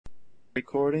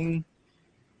Recording.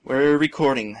 We're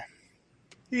recording.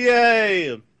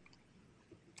 Yay!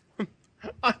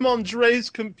 I'm on Dre's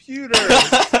computer!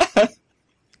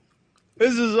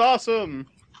 This is awesome!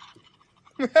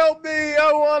 Help me!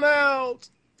 I want out!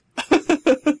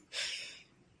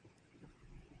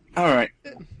 Alright.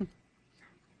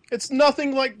 It's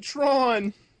nothing like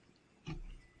Tron!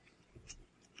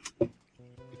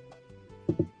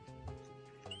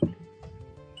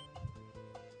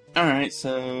 Alright,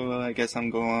 so I guess I'm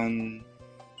going...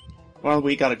 Well,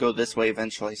 we gotta go this way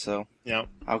eventually, so... Yeah.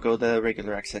 I'll go the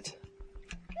regular exit.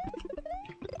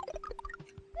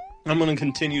 I'm gonna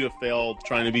continue to fail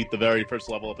trying to beat the very first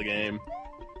level of the game.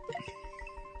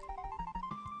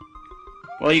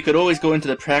 Well, you could always go into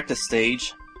the practice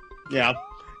stage. Yeah.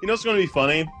 You know what's gonna be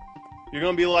funny? You're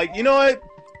gonna be like, you know what?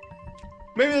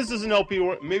 Maybe this isn't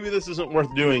maybe this isn't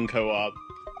worth doing co-op.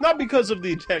 Not because of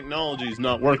the technology's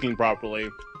not working properly,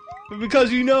 but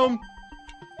because, you know,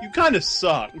 you kinda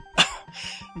suck.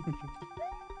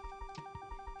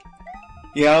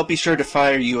 Yeah, I'll be sure to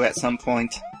fire you at some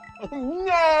point. Oh,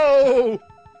 no!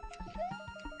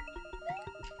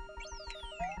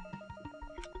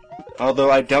 Although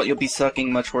I doubt you'll be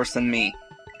sucking much worse than me.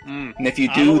 And if you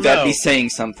I do, don't that'd know. be saying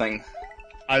something.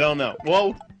 I don't know.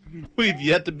 Well, we've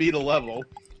yet to beat a level.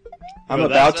 I'm Well,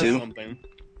 that about says to. something.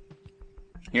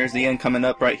 Here's the end coming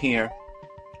up right here.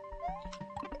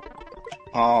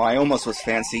 Oh, I almost was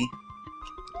fancy.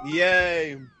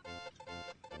 Yay!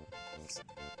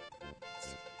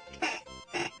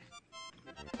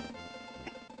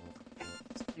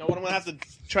 Now, what I'm gonna have to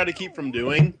try to keep from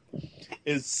doing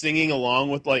is singing along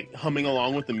with, like, humming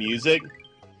along with the music.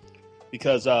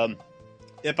 Because,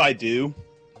 if I do,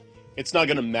 it's not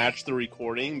gonna match the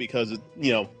recording because,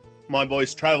 you know, my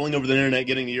voice traveling over the internet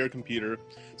getting to your computer,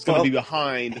 it's gonna be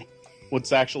behind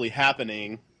what's actually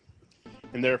happening.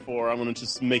 And therefore, I'm gonna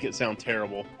just make it sound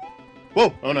terrible.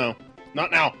 Whoa! Oh no.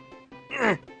 Not now!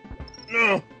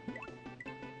 No!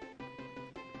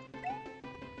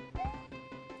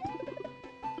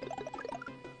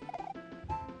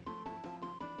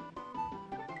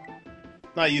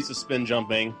 Not used to spin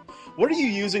jumping. What are you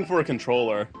using for a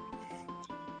controller?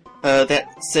 That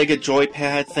Sega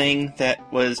Joypad thing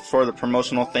that was for the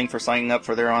promotional thing for signing up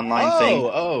for their online thing.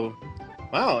 Oh!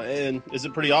 Wow, and is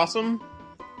it pretty awesome?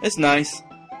 It's nice.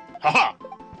 Haha!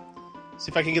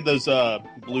 See if I can get those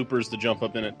bloopers to jump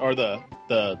up in it. Or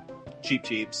the Cheep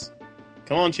Cheeps.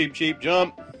 Come on, Cheep Cheep,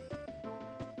 jump!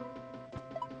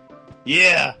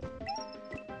 Yeah!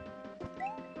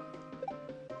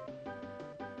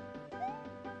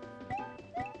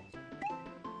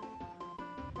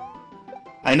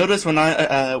 I noticed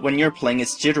when you're playing,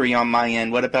 it's jittery on my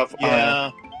end. What about...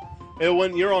 Yeah.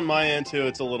 When you're on my end, too,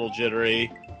 it's a little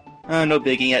jittery. No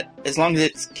biggie. As long as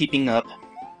it's keeping up.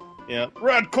 Yeah.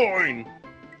 Red coin!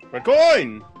 Red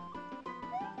coin!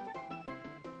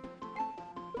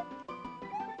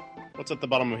 What's at the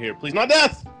bottom of here? Please, not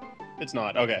death! It's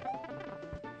not. Okay.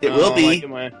 It will be.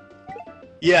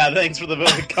 Yeah, thanks for the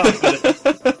vote of confidence.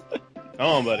 Come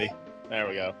on, buddy. There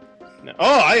we go.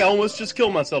 Oh, I almost just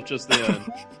killed myself just then.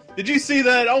 Did you see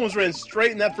that? I almost ran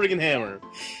straight in that friggin' hammer.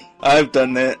 I've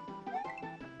done that.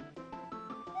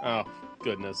 Oh,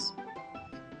 goodness.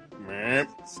 Meep,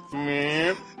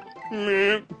 meep,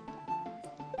 meep.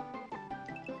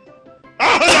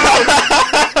 Oh,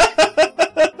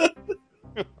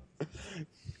 no!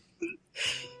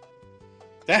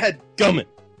 Dadgummit.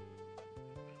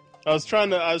 I was trying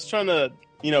to,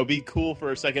 you know, be cool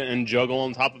for a second and juggle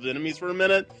on top of enemies for a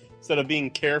minute instead of being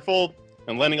careful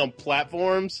and landing on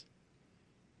platforms.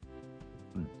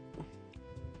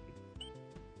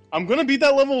 I'm gonna beat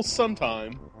that level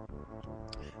sometime.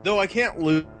 Though I can't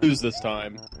lose this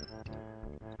time.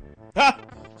 Ha!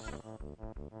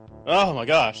 Oh my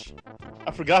gosh.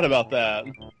 I forgot about that.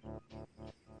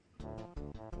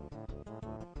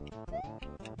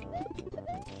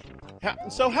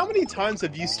 So how many times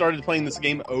have you started playing this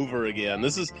game over again?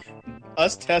 This is...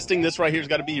 Us testing this right here has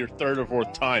got to be your third or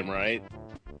fourth time, right?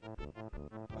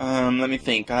 Let me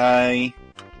think. I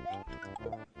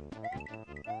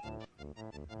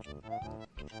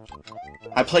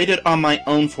played it on my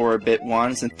own for a bit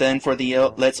once, and then for the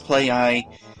Let's Play I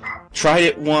tried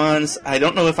it once. I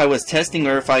don't know if I was testing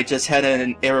or if I just had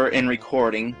an error in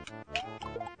recording.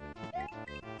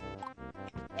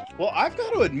 Well, I've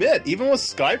got to admit, even with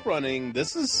Skype running,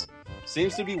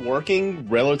 seems to be working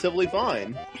relatively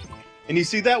fine. And you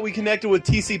see that we connected with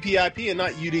TCP/IP and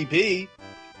not UDP.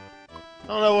 I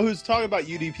don't know who's talking about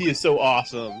UDP is so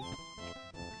awesome.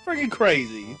 Freaking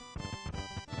crazy.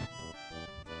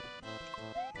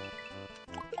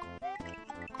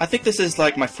 I think this is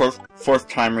like my fourth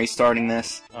time restarting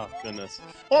this. Oh, goodness.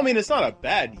 Well, I mean, it's not a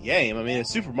bad game. I mean, it's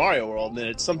Super Mario World, and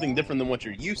it's something different than what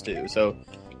you're used to, so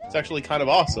it's actually kind of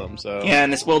awesome, so... Yeah,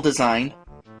 and it's well designed.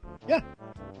 Yeah.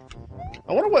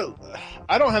 I wonder what...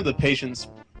 I don't have the patience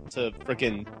to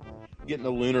frickin' get into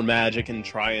Lunar Magic and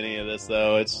try any of this,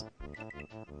 though. It's...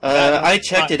 I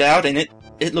checked it out, and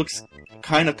it looks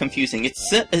kind of confusing.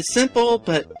 It's simple,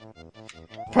 but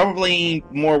probably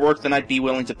more work than I'd be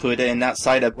willing to put in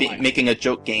outside of making a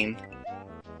joke game.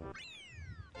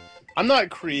 I'm not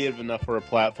creative enough for a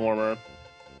platformer.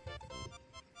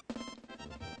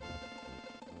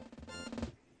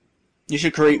 You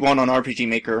should create one on RPG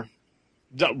Maker.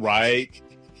 Right.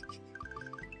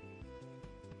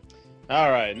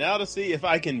 Alright, now to see if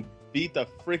I can beat the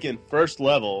freaking first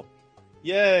level.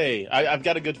 Yay! I've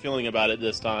got a good feeling about it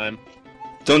this time.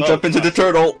 Don't jump into the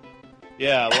turtle!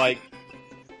 Yeah, like...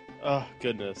 Oh,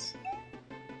 goodness.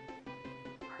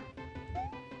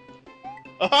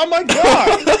 Oh my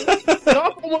god!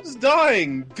 I'm almost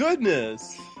dying!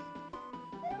 Goodness!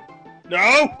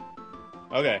 No!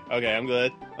 Okay, I'm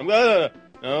good. I'm good!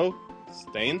 No,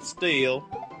 staying still.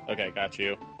 Okay, got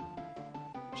you.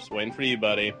 Just waiting for you,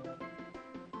 buddy.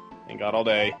 Ain't got all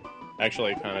day.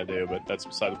 Actually, I kinda do, but that's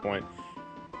beside the point.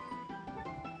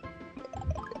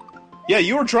 Yeah,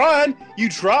 you were trying! You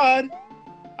tried!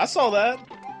 I saw that!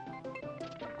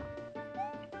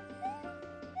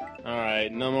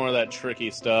 Alright, no more of that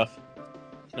tricky stuff.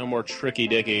 No more tricky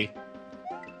dicky.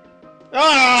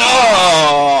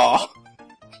 Ah! Oh!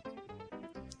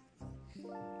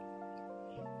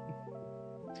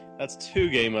 That's 2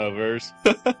 game overs.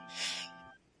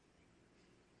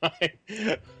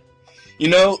 You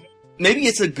know, maybe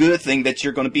it's a good thing that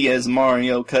you're going to be as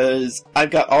Mario, because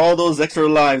I've got all those extra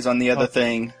lives on the other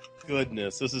thing.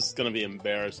 Goodness, this is going to be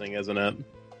embarrassing, isn't it?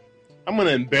 I'm going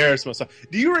to embarrass myself.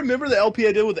 Do you remember the LP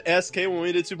I did with SK when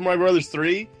we did Super Mario Bros.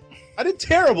 3? I did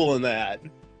terrible in that.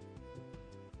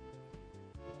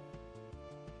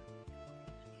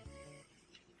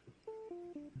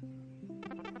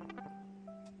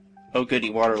 Oh goody,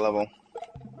 water level.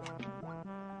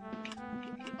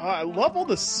 I love all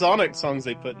the Sonic songs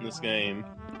they put in this game.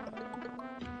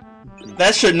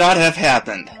 That should not have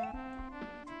happened.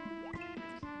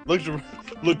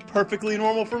 Looked perfectly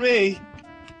normal for me.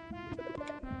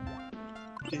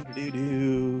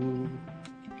 Doo-doo-doo.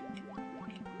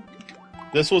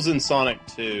 This was in Sonic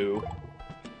 2.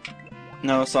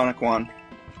 No, Sonic 1.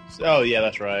 Oh, yeah,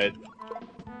 that's right.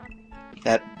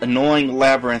 That annoying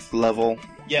labyrinth level.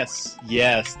 Yes,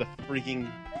 the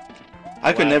freaking...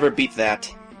 I could never beat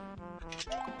that.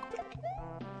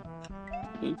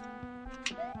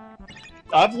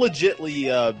 I've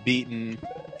legitly beaten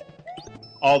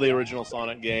all the original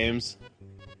Sonic games.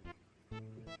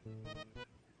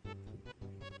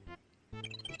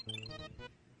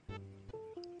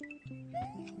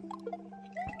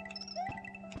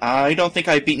 I don't think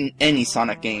I've beaten any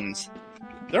Sonic games.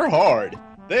 They're hard.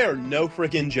 They are no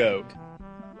freaking joke.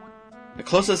 The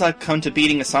closest I've come to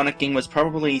beating a Sonic game was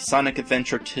probably Sonic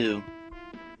Adventure 2.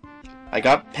 I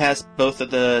got past both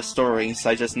of the stories,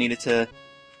 I just needed to...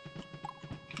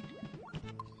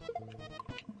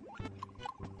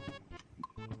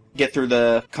 get through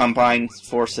the combined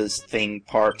forces thing.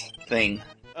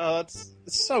 That's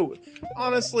so...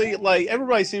 Honestly, like,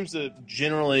 everybody seems to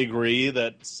generally agree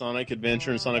that Sonic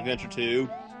Adventure and Sonic Adventure 2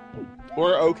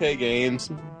 were okay games,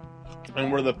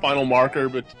 and were the final marker,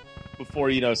 but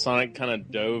before, you know, Sonic kind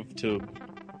of dove to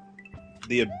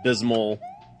the abysmal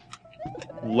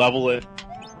level it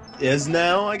is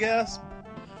now, I guess.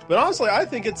 But honestly, I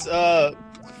think it's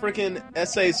freaking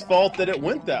SA's fault that it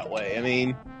went that way. I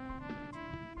mean,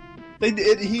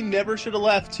 he never should have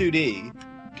left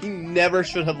 2D. He never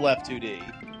should have left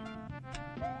 2D.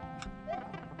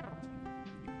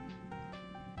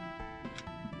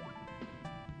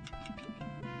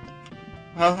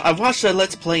 Well, I watched a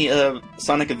Let's Play of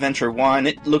Sonic Adventure 1.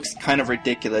 It looks kind of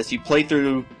ridiculous. You play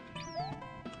through...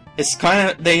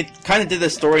 They kind of did the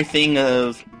story thing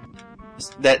of...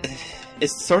 that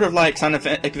it's sort of like Sonic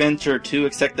Adventure 2,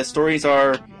 except the stories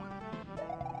are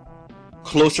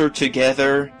closer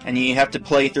together, and you have to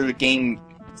play through the game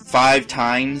 5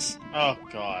 times. Oh,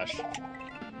 gosh.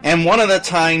 And one of the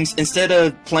times, instead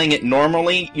of playing it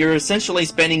normally, you're essentially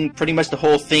spending pretty much the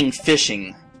whole thing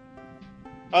fishing.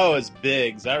 Oh, it's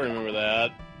Biggs. I remember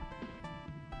that.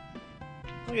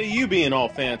 Look at you being all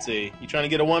fancy. You trying to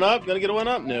get a 1-up? Gonna get a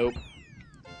 1-up? Nope.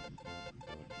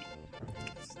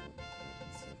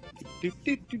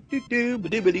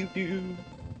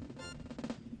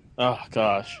 Oh,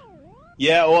 gosh.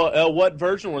 Yeah, well, what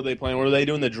version were they playing? Were they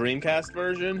doing the Dreamcast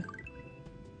version?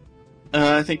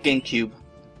 I think GameCube.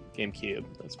 GameCube.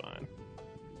 That's fine.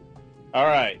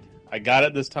 Alright. I got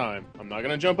it this time. I'm not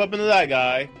gonna jump up into that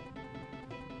guy.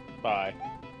 Bye.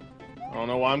 I don't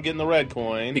know why I'm getting the red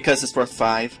coin. Because it's worth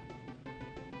 5.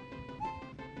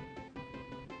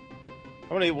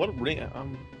 How many? What?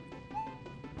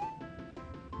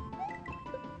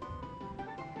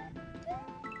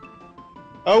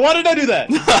 Oh, why did I do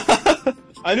that?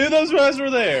 I knew those guys were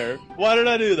there. Why did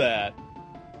I do that?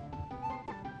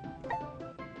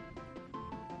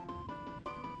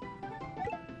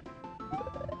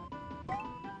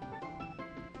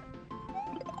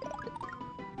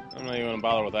 I'm not even gonna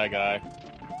bother with that guy.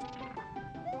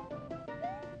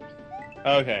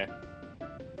 Okay.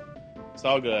 It's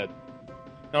all good.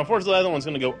 Now, unfortunately, the other one's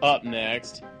gonna go up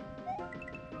next.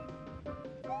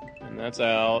 And that's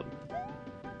out.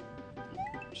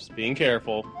 Just being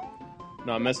careful.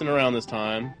 Not messing around this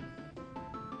time.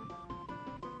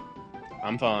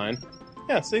 I'm fine.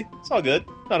 Yeah, see? It's all good.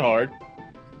 Not hard.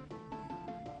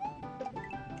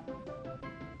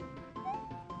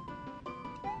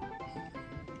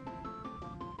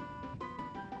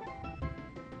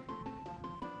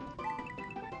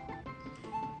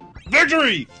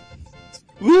 Victory!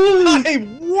 Woo!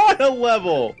 I won a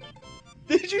level!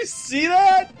 Did you see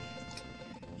that?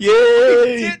 Yay!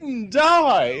 I didn't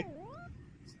die!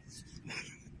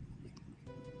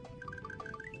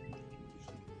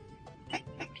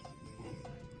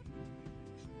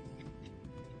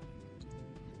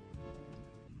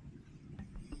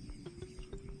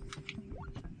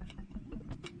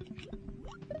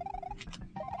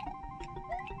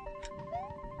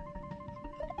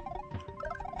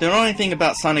 The only thing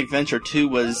about Sonic Adventure 2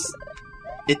 was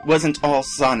it wasn't all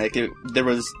Sonic. There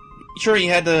was... Sure, you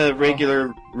had the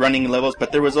regular running levels,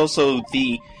 but there was also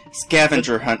the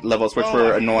scavenger hunt levels, which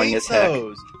were annoying as heck.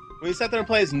 When you sat there and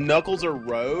play as Knuckles or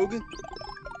Rogue,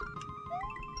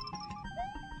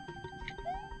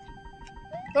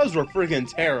 those were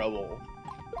freaking terrible.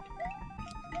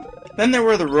 Then there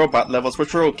were the robot levels,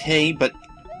 which were okay, but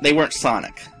they weren't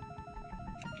Sonic.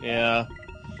 Yeah.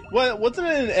 Wasn't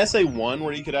it in SA1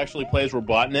 where you could actually play as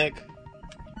Robotnik?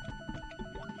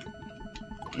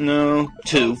 No,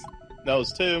 2. That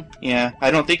was 2. Yeah,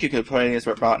 I don't think you could play as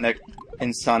Robotnik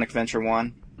in Sonic Adventure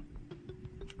 1.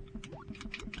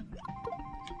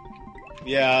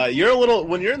 Yeah, you're a little...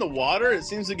 When you're in the water, it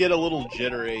seems to get a little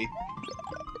jittery.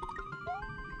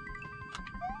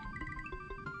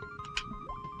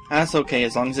 That's okay,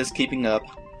 as long as it's keeping up.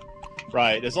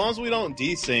 Right, as long as we don't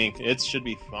desync, it should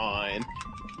be fine.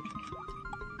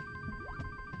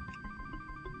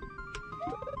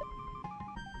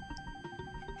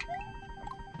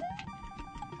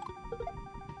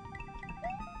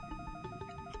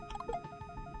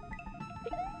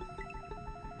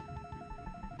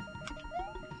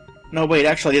 No, wait,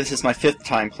 actually, this is my 5th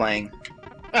time playing.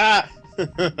 Ah!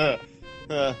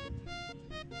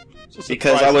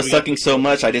 Because I was sucking so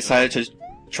much, I decided to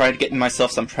try to get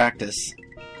myself some practice.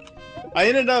 I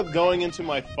ended up going into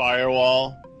my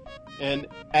firewall and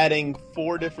adding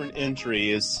 4 different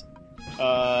entries.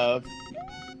 For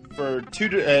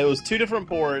it was 2 different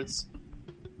ports.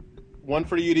 One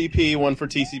for UDP, one for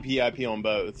TCP/IP on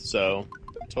both. So,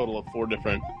 a total of 4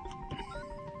 different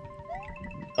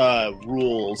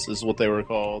rules is what they were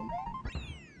called.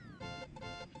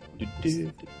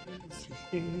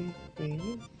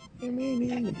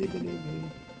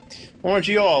 Why aren't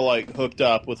you all, like, hooked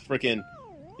up with frickin',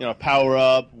 Power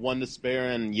Up, One to Spare,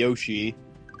 and Yoshi?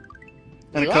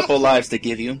 And a couple lives to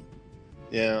give you.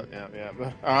 Yeah.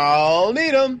 I'll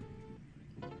need them!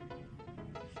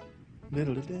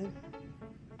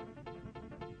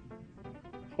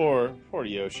 Poor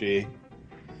Yoshi.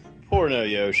 Poor no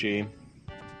Yoshi.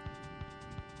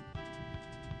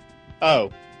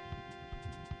 Oh.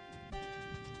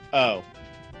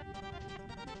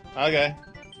 Okay.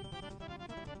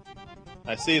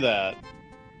 I see that.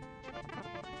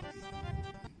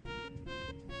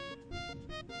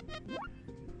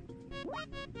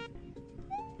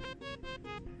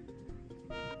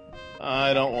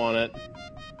 I don't want it.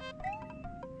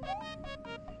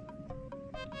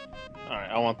 Alright,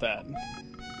 I want that.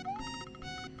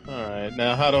 Alright,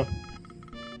 now how to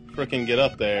frickin' get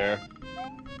up there?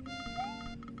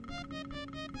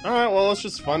 Alright, well, let's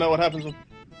just find out what happens with...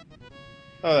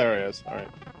 Oh, there he is. Alright.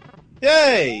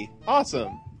 Yay!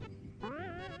 Awesome!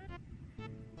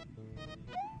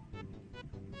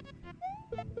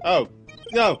 Oh.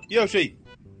 No! Yoshi!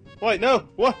 Wait, no!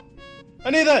 What?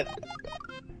 I need that!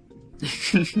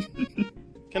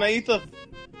 Can I eat the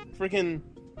freaking...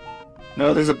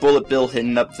 No, there's a bullet bill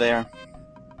hidden up there.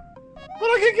 But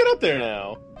I can't get up there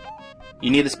now! You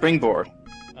need a springboard.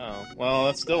 Oh, well,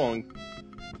 that's still on...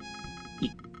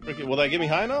 Okay, will that get me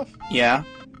high enough? Yeah,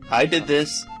 I did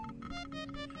this.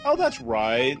 Oh, that's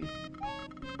right.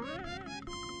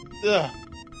 Ugh.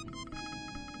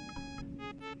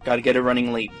 Gotta get a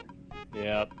running leap.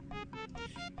 Yep.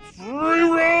 Free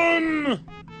run!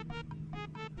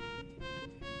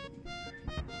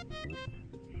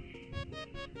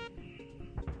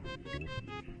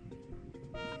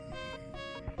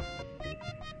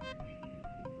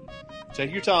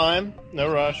 Take your time.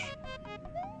 No rush.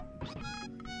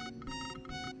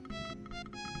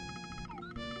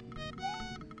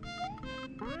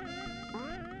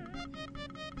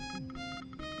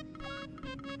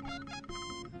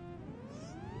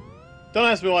 Don't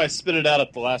ask me why I spit it out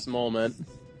at the last moment.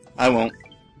 I won't.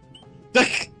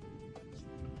 It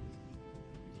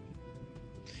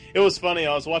was funny.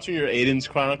 I was watching your Aiden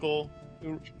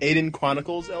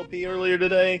Chronicles LP earlier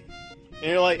today, and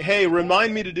you're like, "Hey,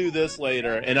 remind me to do this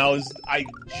later." And I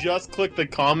just clicked the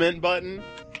comment button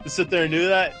to sit there and do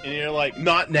that, and you're like,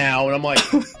 "Not now." And I'm like,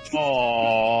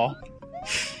 "Aww."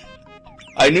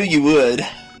 I knew you would.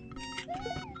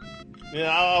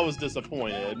 Yeah, I was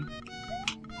disappointed.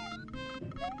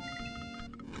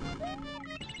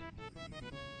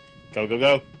 Go, go,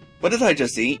 go. What did I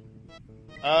just eat?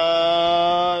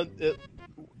 It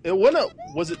wasn't.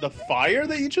 Was it the fire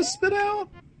that you just spit out?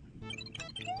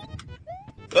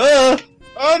 Oh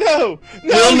no!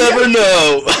 We'll never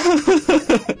know.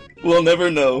 We'll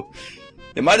never know.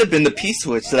 It might have been the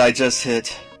P-switch that I just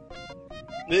hit.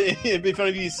 It'd be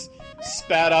funny if you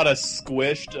spat out a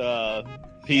squished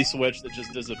P-switch that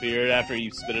just disappeared after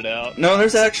you spit it out. No,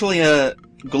 there's actually a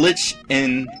glitch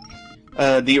in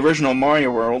the original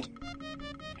Mario World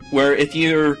where if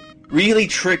you're really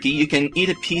tricky, you can eat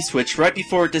a P-switch right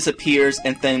before it disappears,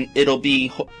 and then it'll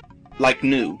be like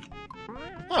new.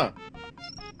 Huh.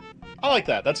 I like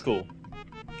that. That's cool.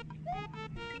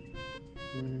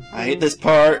 I hate this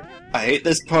part. I hate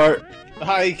this part.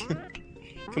 I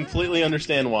completely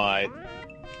understand why.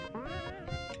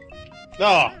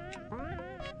 Oh.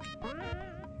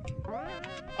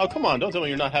 Oh, come on. Don't tell me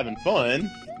you're not having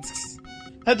fun.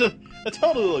 That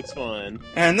totally looks fun.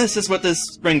 And this is what this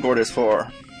springboard is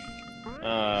for.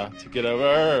 To get over...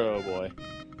 Oh, boy.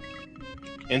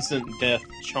 Instant death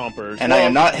chompers. And I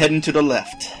am not heading to the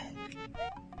left.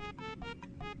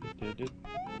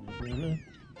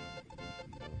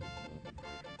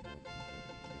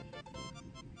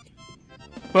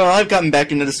 Well, I've gotten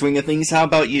back into the swing of things. How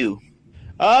about you?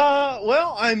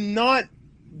 Well, I'm not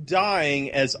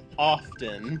dying as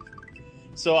often,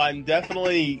 so I'm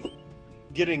definitely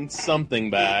getting something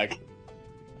back.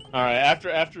 Alright,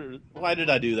 after... Why did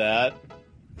I do that?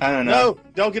 I don't know. No!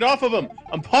 Don't get off of him!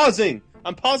 I'm pausing!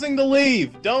 I'm pausing to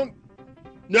leave! Don't...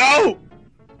 No!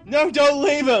 No, don't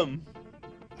leave him!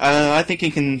 I think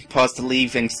you can pause to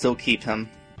leave and still keep him.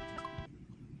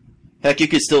 Heck, you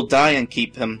could still die and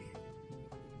keep him.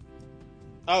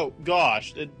 Oh,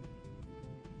 gosh. It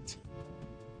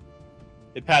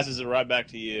passes it right back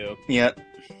to you. Yep.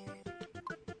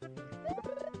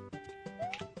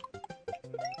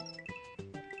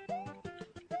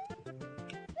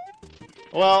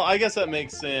 Well, I guess that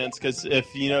makes sense, because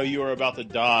if, you were about to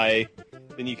die,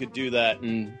 then you could do that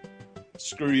and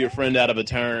screw your friend out of a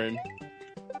turn.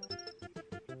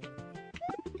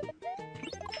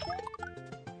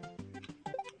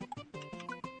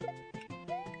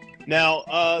 Now,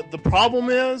 the problem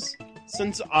is,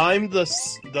 since I'm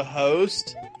the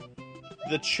host,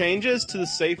 the changes to the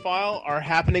save file are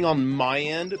happening on my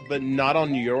end, but not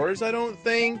on yours, I don't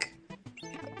think.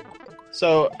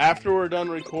 So, after we're done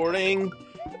recording,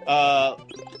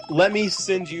 let me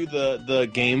send you the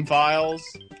game files,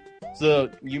 so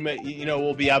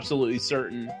we'll be absolutely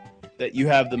certain that you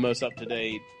have the most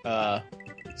up-to-date,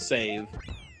 save.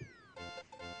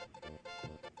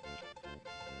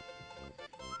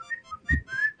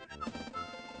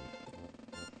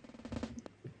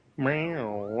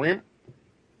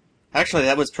 Actually,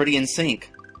 that was pretty in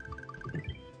sync.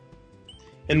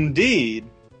 Indeed.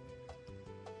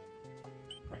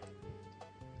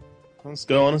 Let's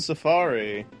go on a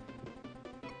safari.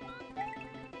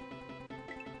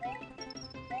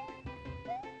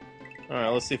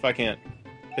 Alright, let's see if I can't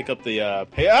pick up the,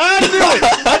 pay- Ah, I knew it!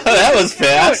 That was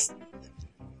fast!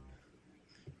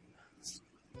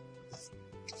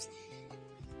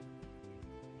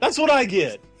 That's what I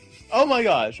get! Oh my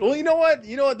gosh. Well, you know what?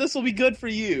 This will be good for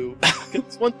you.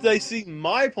 Because once they see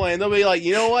my plan, they'll be like,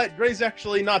 you know what? Gray's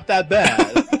actually not that bad.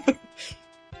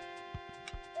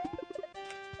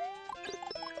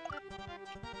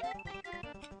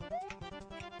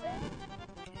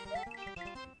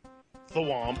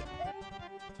 Thwomp.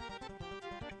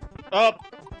 Up.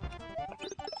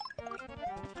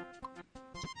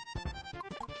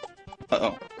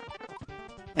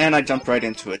 And I jumped right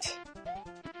into it.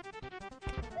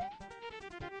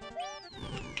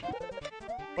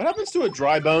 What happens to a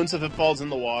dry bones if it falls in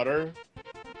the water?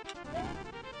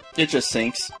 It just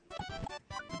sinks.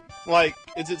 Like,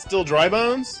 is it still dry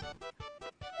bones?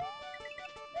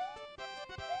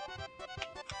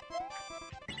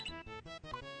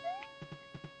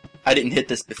 I didn't hit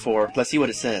this before. Let's see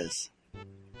what it says.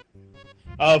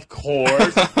 Of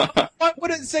course. Why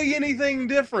would it say anything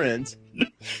different?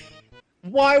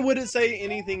 Why would it say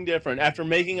anything different after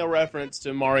making a reference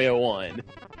to Mario 1?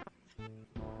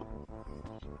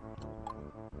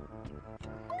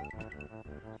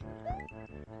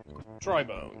 Dry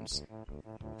bones.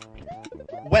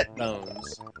 Wet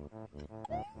bones.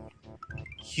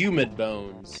 Humid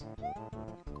bones.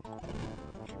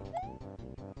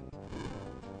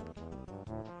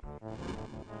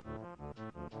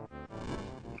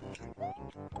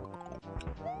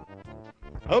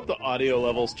 I hope the audio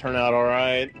levels turn out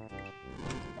alright.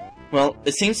 Well,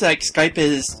 it seems like Skype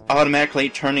is automatically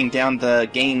turning down the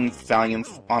game volume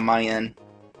on my end.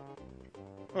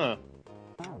 Huh.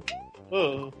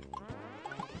 Oh.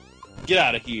 Get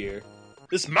out of here.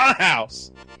 This is my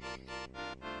house!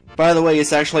 By the way,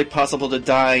 it's actually possible to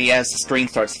die as the screen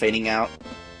starts fading out.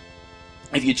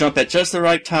 If you jump at just the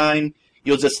right time,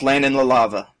 you'll just land in the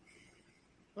lava.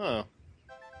 Oh.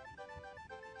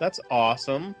 That's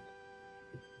awesome.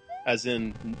 As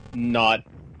in, not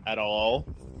at all.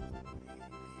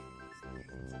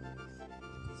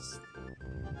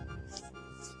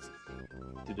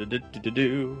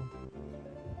 Do-do-do-do-do-do.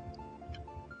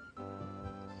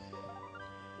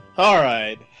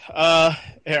 Alright.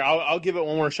 Here, I'll give it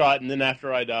one more shot, and then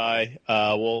after I die,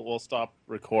 we'll stop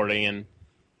recording, and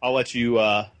I'll let you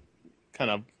kind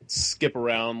of skip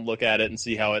around, look at it, and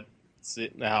see how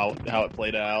it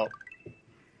played out.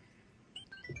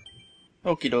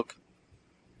 Okie doke.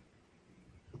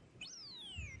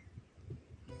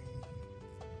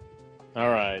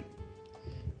 Alright.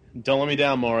 Don't let me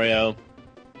down, Mario.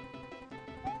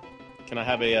 Can I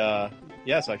have a,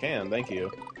 Yes, I can, thank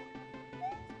you.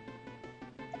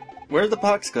 Where'd the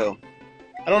box go?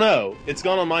 I don't know. It's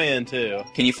gone on my end, too.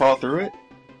 Can you fall through it?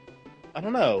 I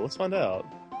don't know. Let's find out.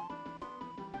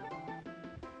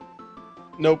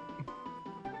 Nope.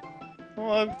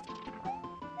 Well,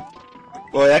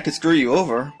 Well, that could screw you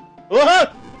over.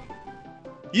 ah!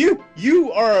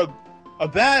 You are a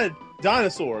bad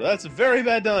dinosaur. That's a very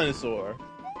bad dinosaur.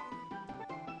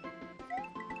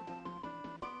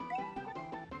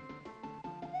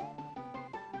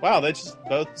 Wow, they just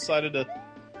both decided to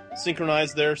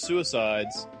synchronize their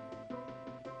suicides.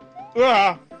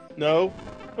 Ah! No.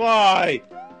 Why?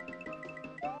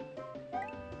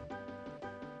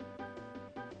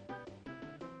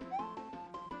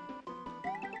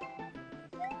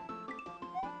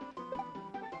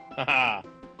 Haha.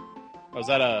 Was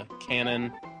that a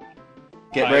cannon?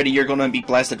 Get ready, you're gonna be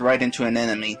blasted right into an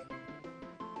enemy.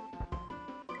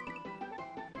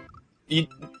 You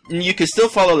could still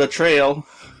follow the trail.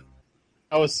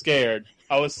 I was scared.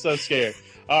 I was so scared.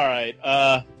 Alright,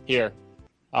 here.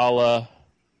 I'll,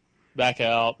 back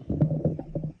out.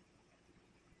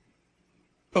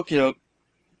 Okie doke.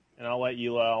 And I'll let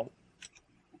you out.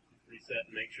 Reset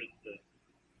and make sure that the